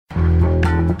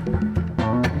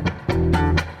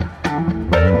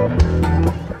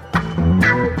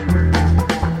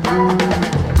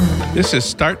This is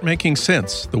Start Making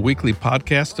Sense, the weekly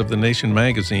podcast of The Nation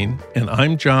magazine, and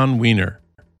I'm John Wiener.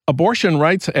 Abortion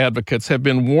rights advocates have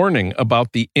been warning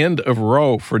about the end of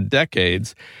Roe for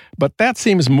decades, but that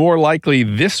seems more likely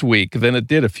this week than it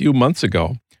did a few months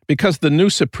ago, because the new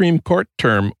Supreme Court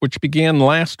term, which began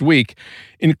last week,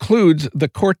 includes the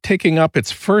court taking up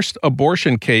its first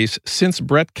abortion case since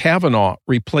Brett Kavanaugh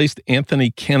replaced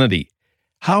Anthony Kennedy.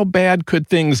 How bad could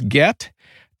things get?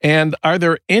 And are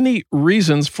there any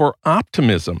reasons for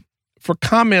optimism? For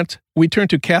comment, we turn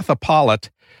to Katha Pollitt.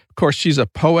 Of course, she's a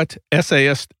poet,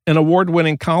 essayist, and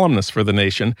award-winning columnist for The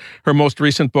Nation. Her most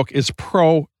recent book is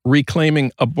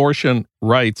Reclaiming Abortion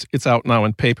Rights. It's out now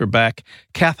in paperback.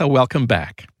 Katha, welcome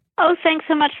back. Oh, thanks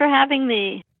so much for having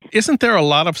me. Isn't there a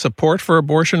lot of support for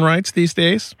abortion rights these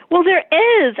days? Well, there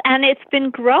is, and it's been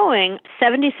growing.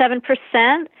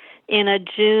 77% in a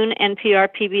June NPR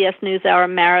PBS NewsHour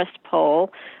Marist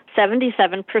poll.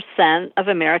 77% of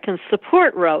Americans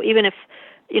support Roe, even if,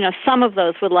 some of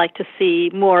those would like to see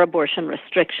more abortion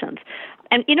restrictions.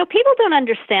 And, people don't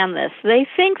understand this. They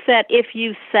think that if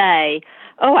you say,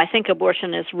 oh, I think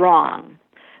abortion is wrong,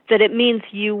 that it means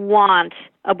you want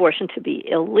abortion to be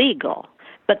illegal.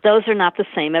 But those are not the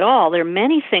same at all. There are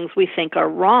many things we think are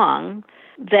wrong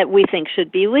that we think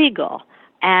should be legal.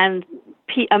 And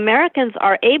Americans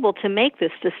are able to make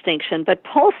this distinction, but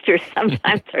pollsters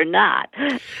sometimes are not.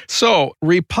 So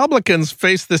Republicans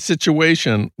face this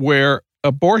situation where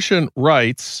abortion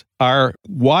rights are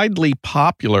widely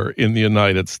popular in the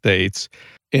United States,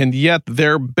 and yet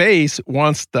their base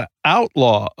wants to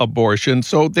outlaw abortion.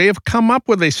 So they have come up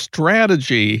with a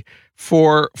strategy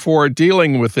for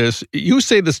dealing with this. You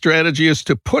say the strategy is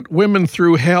to put women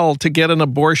through hell to get an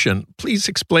abortion. Please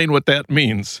explain what that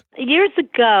means. Years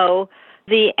ago,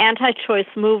 the anti-choice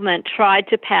movement tried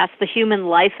to pass the Human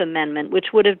Life Amendment, which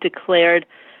would have declared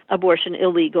abortion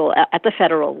illegal at the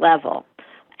federal level.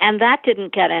 And that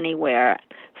didn't get anywhere.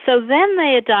 So then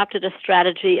they adopted a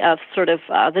strategy of sort of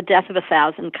the death of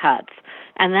 1,000 cuts.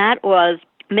 And that was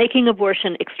making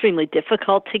abortion extremely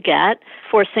difficult to get,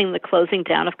 forcing the closing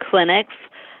down of clinics.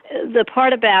 The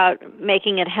part about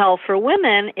making it hell for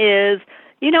women is,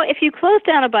 if you close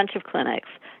down a bunch of clinics,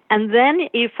 and then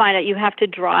you find out you have to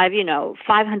drive,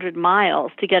 500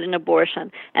 miles to get an abortion.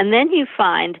 And then you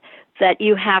find that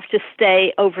you have to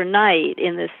stay overnight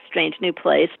in this strange new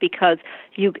place because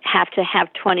you have to have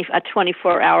a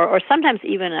 24-hour or sometimes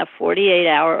even a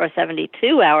 48-hour or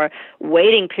 72-hour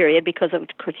waiting period because, of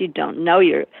course, you don't know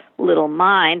your little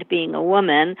mind being a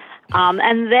woman.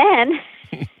 And then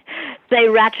they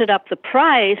ratchet up the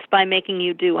price by making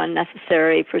you do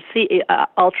unnecessary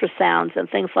ultrasounds and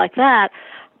things like that.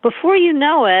 Before you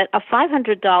know it, a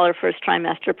 $500 first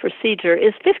trimester procedure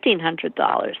is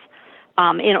 $1,500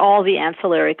 in all the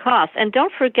ancillary costs. And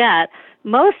don't forget,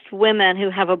 most women who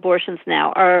have abortions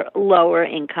now are lower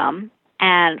income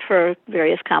and for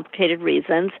various complicated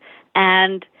reasons.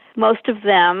 And most of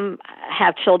them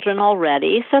have children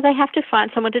already, so they have to find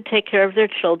someone to take care of their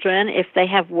children. If they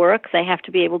have work, they have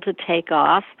to be able to take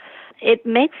off. It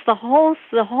makes the whole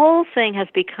thing has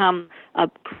become a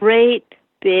great,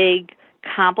 big,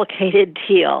 complicated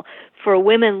deal for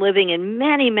women living in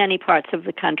many, many parts of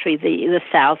the country, the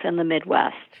South and the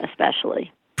Midwest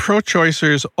especially.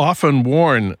 Pro-choicers often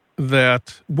warn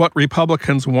that what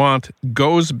Republicans want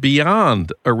goes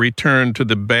beyond a return to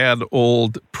the bad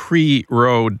old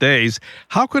pre-Roe days.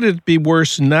 How could it be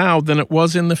worse now than it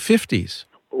was in the 50s?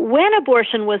 When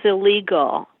abortion was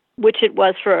illegal, which it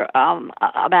was for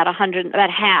about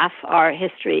half our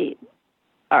history,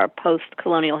 our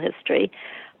post-colonial history,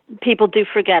 people do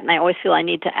forget, and I always feel I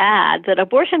need to add, that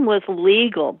abortion was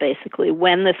legal, basically,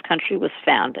 when this country was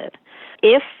founded.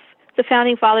 If the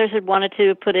Founding Fathers had wanted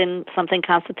to put in something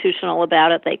constitutional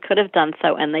about it, they could have done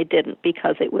so, and they didn't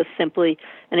because it was simply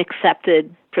an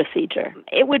accepted procedure.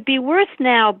 It would be worse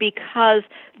now because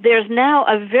there's now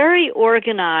a very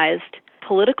organized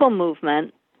political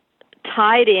movement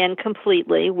tied in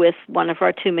completely with one of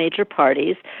our two major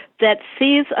parties that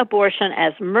sees abortion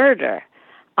as murder.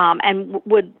 And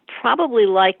would probably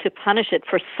like to punish it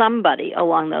for somebody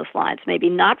along those lines. Maybe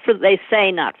not for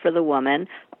the woman,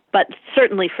 but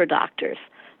certainly for doctors.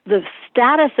 The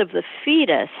status of the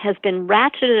fetus has been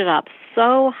ratcheted up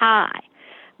so high,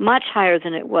 much higher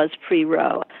than it was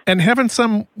pre-Roe. And haven't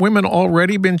some women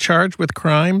already been charged with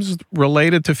crimes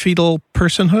related to fetal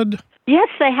personhood? Yes,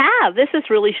 they have. This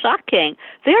is really shocking.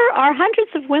 There are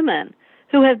hundreds of women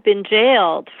who have been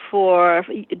jailed for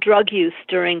drug use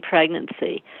during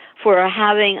pregnancy, for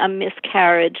having a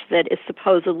miscarriage that is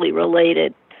supposedly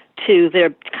related to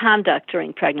their conduct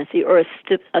during pregnancy or a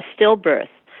stillbirth,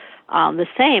 the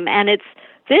same. And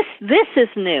this is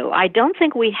new. I don't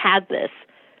think we had this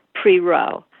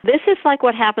pre-Roe. This is like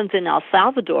what happens in El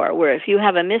Salvador, where if you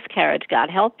have a miscarriage, God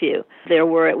help you. There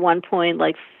were at one point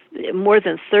like more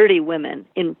than 30 women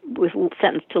was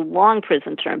sentenced to long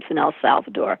prison terms in El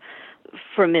Salvador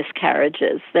for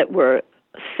miscarriages that were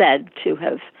said to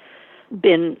have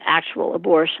been actual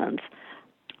abortions.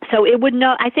 So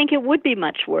I think it would be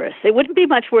much worse. It wouldn't be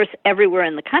much worse everywhere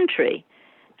in the country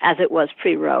as it was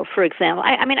pre-Roe. For example,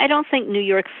 I don't think New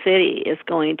York City is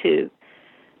going to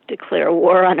declare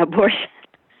war on abortion.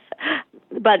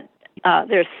 But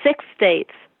there's 6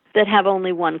 states that have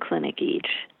only one clinic each.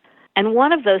 And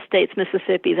one of those states,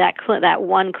 Mississippi, that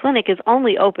one clinic is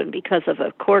only open because of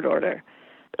a court order.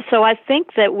 So I think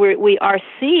that we are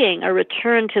seeing a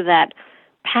return to that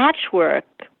patchwork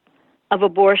of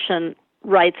abortion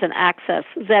rights and access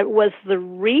that was the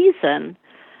reason,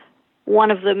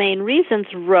 one of the main reasons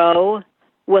Roe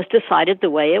was decided the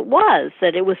way it was,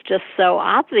 that it was just so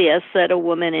obvious that a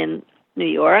woman in New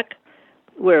York,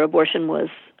 where abortion was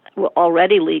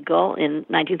already legal in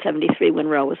 1973 when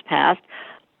Roe was passed,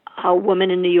 a woman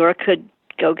in New York could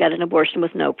go get an abortion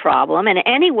with no problem, and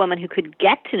any woman who could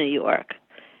get to New York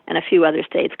and a few other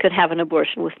states could have an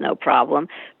abortion with no problem.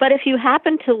 But if you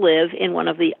happen to live in one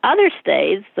of the other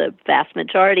states, the vast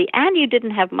majority, and you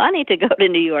didn't have money to go to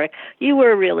New York, you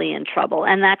were really in trouble.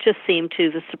 And that just seemed to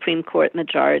the Supreme Court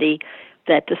majority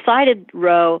that decided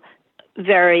Roe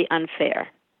very unfair.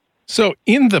 So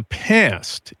in the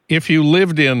past, if you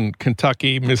lived in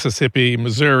Kentucky, Mississippi,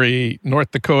 Missouri,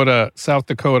 North Dakota, South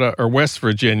Dakota, or West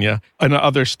Virginia, and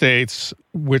other states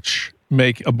which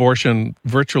make abortion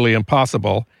virtually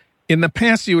impossible, in the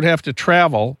past you would have to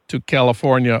travel to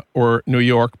California or New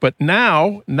York. But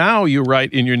now you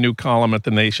write in your new column at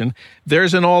The Nation,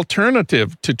 there's an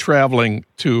alternative to traveling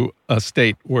to a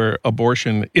state where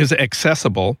abortion is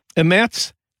accessible, and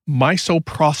that's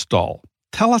misoprostol.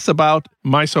 Tell us about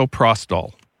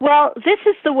misoprostol. Well, this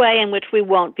is the way in which we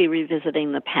won't be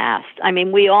revisiting the past. I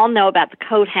mean, we all know about the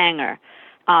coat hanger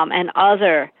and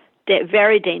other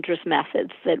very dangerous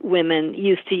methods that women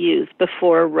used to use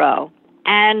before Roe.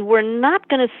 And we're not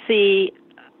going to see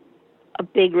a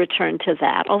big return to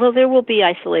that, although there will be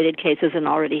isolated cases and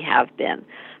already have been.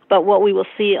 But what we will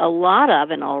see a lot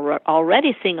of, and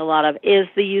already seeing a lot of, is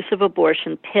the use of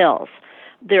abortion pills.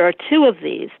 There are 2 of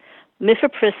these,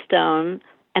 mifepristone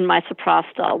and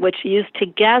misoprostol, which used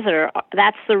together,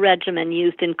 that's the regimen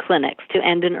used in clinics to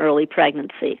end an early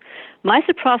pregnancy.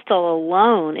 Misoprostol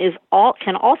alone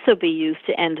can also be used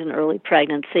to end an early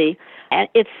pregnancy, and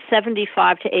it's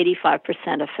 75 to 85%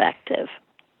 effective.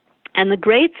 And the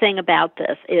great thing about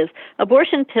this is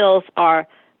abortion pills are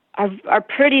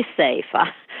pretty safe.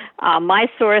 My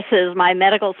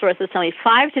medical sources tell me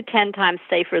 5 to 10 times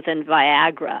safer than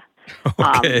Viagra.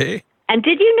 Okay. And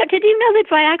did you know that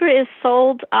Viagra is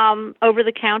sold over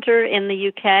the counter in the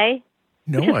UK?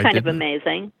 No, which is kind of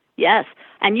amazing. Yes.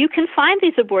 And you can find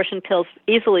these abortion pills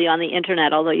easily on the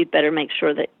internet, although you'd better make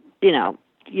sure that,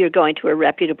 you're going to a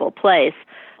reputable place.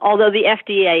 Although the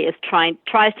FDA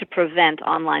tries to prevent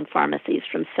online pharmacies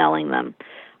from selling them.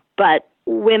 But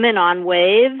Women on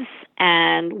Waves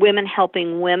and Women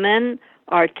Helping Women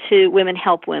Women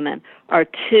Help Women are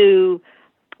 2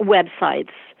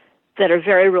 websites that are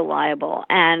very reliable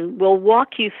and will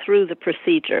walk you through the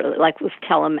procedure, like with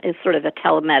is sort of a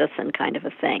telemedicine kind of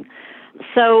a thing.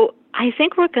 So I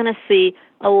think we're going to see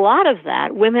a lot of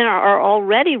that. Women are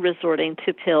already resorting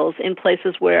to pills in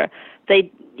places where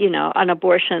an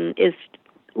abortion is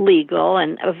legal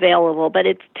and available, but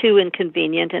it's too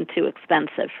inconvenient and too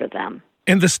expensive for them.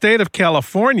 And the state of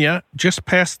California just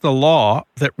passed the law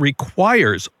that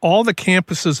requires all the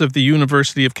campuses of the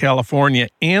University of California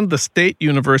and the state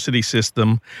university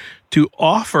system to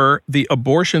offer the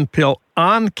abortion pill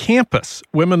on campus.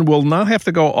 Women will not have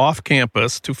to go off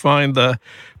campus to find the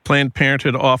Planned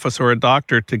Parenthood office or a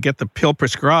doctor to get the pill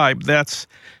prescribed. That's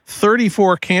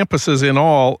 34 campuses in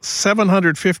all,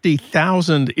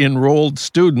 750,000 enrolled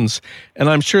students. And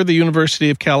I'm sure the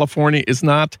University of California is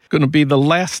not going to be the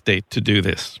last state to do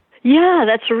this. Yeah,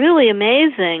 that's really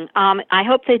amazing. I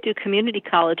hope they do community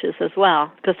colleges as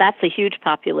well, because that's a huge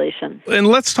population. And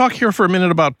let's talk here for a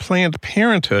minute about Planned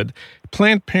Parenthood.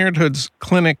 Planned Parenthood's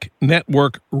clinic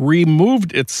network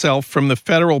removed itself from the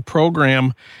federal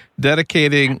program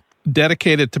dedicated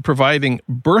to providing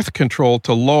birth control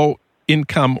to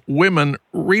low-income women.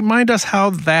 Remind us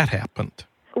how that happened.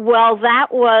 Well, that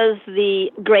was the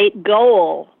great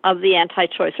goal of the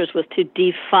anti-choicers, was to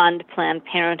defund Planned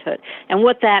Parenthood. And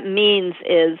what that means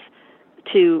is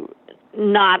to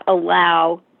not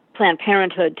allow Planned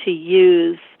Parenthood to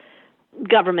use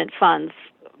government funds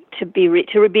to be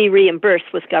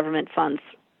reimbursed with government funds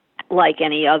like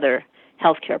any other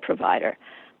healthcare provider.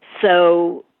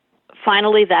 So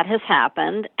finally that has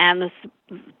happened, and the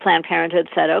Planned Parenthood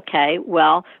said, okay,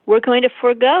 well, we're going to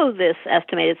forego this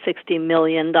estimated $60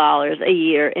 million a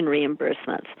year in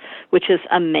reimbursements, which is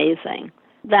amazing.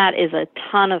 That is a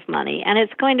ton of money, and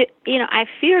it's going to, I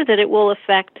fear that it will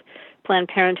affect Planned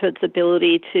Parenthood's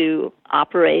ability to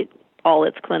operate all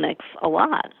its clinics a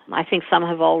lot. I think some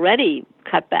have already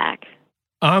cut back.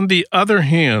 On the other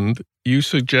hand, you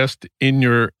suggest in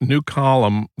your new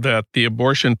column that the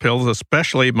abortion pills,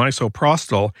 especially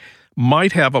misoprostol,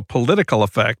 might have a political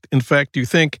effect. In fact, you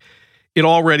think it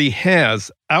already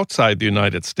has outside the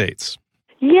United States.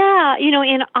 Yeah,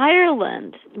 in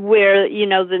Ireland, where,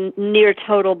 the near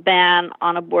total ban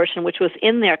on abortion, which was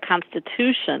in their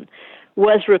constitution,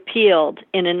 was repealed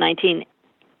in a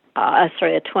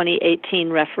 2018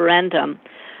 referendum.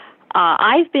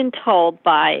 I've been told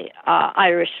by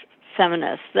Irish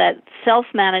feminists that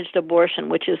self-managed abortion,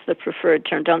 which is the preferred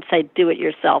term, don't say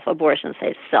do-it-yourself abortion,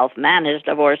 say self-managed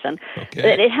abortion, okay,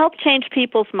 that it helped change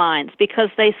people's minds because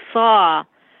they saw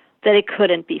that it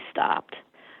couldn't be stopped.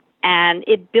 And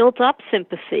it built up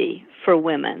sympathy for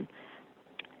women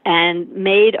and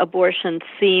made abortion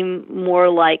seem more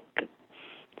like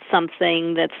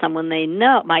something that someone they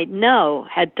might know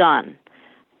had done.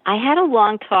 I had a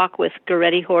long talk with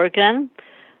Goretti Horgan,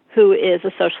 who is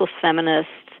a socialist feminist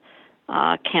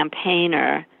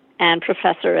campaigner and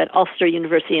professor at Ulster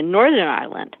University in Northern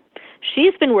Ireland.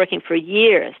 She's been working for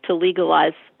years to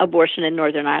legalize abortion in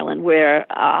Northern Ireland, where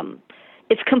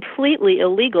it's completely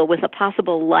illegal with a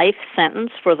possible life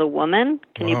sentence for the woman.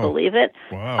 Can you believe it?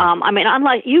 Wow.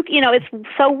 Unlike it's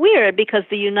so weird because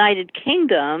the United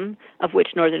Kingdom, of which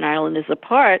Northern Ireland is a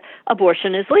part,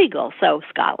 abortion is legal. So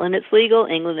Scotland it's legal,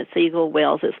 England it's legal,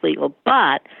 Wales it's legal,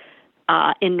 but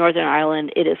in Northern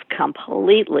Ireland it is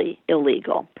completely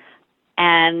illegal.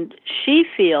 And she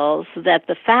feels that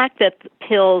the fact that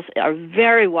pills are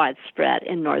very widespread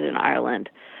in Northern Ireland,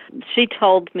 she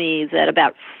told me that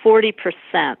about 40%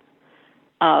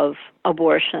 of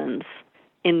abortions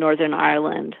in Northern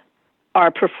Ireland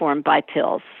are performed by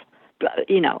pills,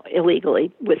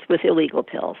 illegally, with illegal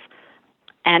pills.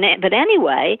 But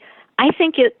anyway, I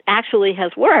think it actually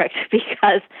has worked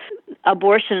because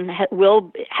abortion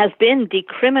has been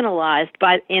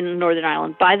decriminalized in Northern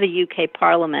Ireland by the UK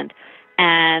Parliament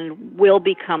and will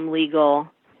become legal,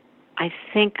 I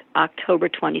think, October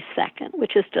 22nd,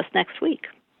 which is just next week.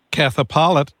 Katha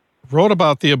Pollitt wrote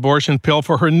about the abortion pill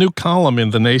for her new column in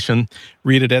The Nation.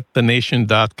 Read it at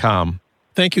thenation.com.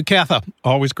 Thank you, Katha.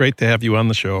 Always great to have you on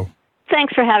the show.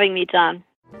 Thanks for having me, John.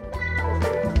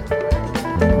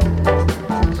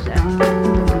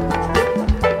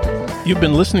 You've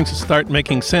been listening to Start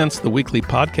Making Sense, the weekly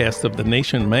podcast of The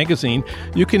Nation magazine.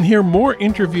 You can hear more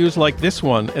interviews like this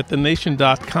one at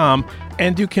thenation.com,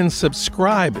 and you can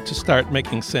subscribe to Start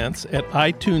Making Sense at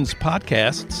iTunes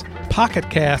Podcasts, Pocket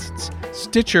Casts,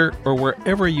 Stitcher, or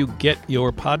wherever you get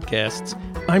your podcasts.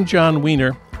 I'm John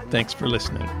Wiener. Thanks for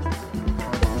listening.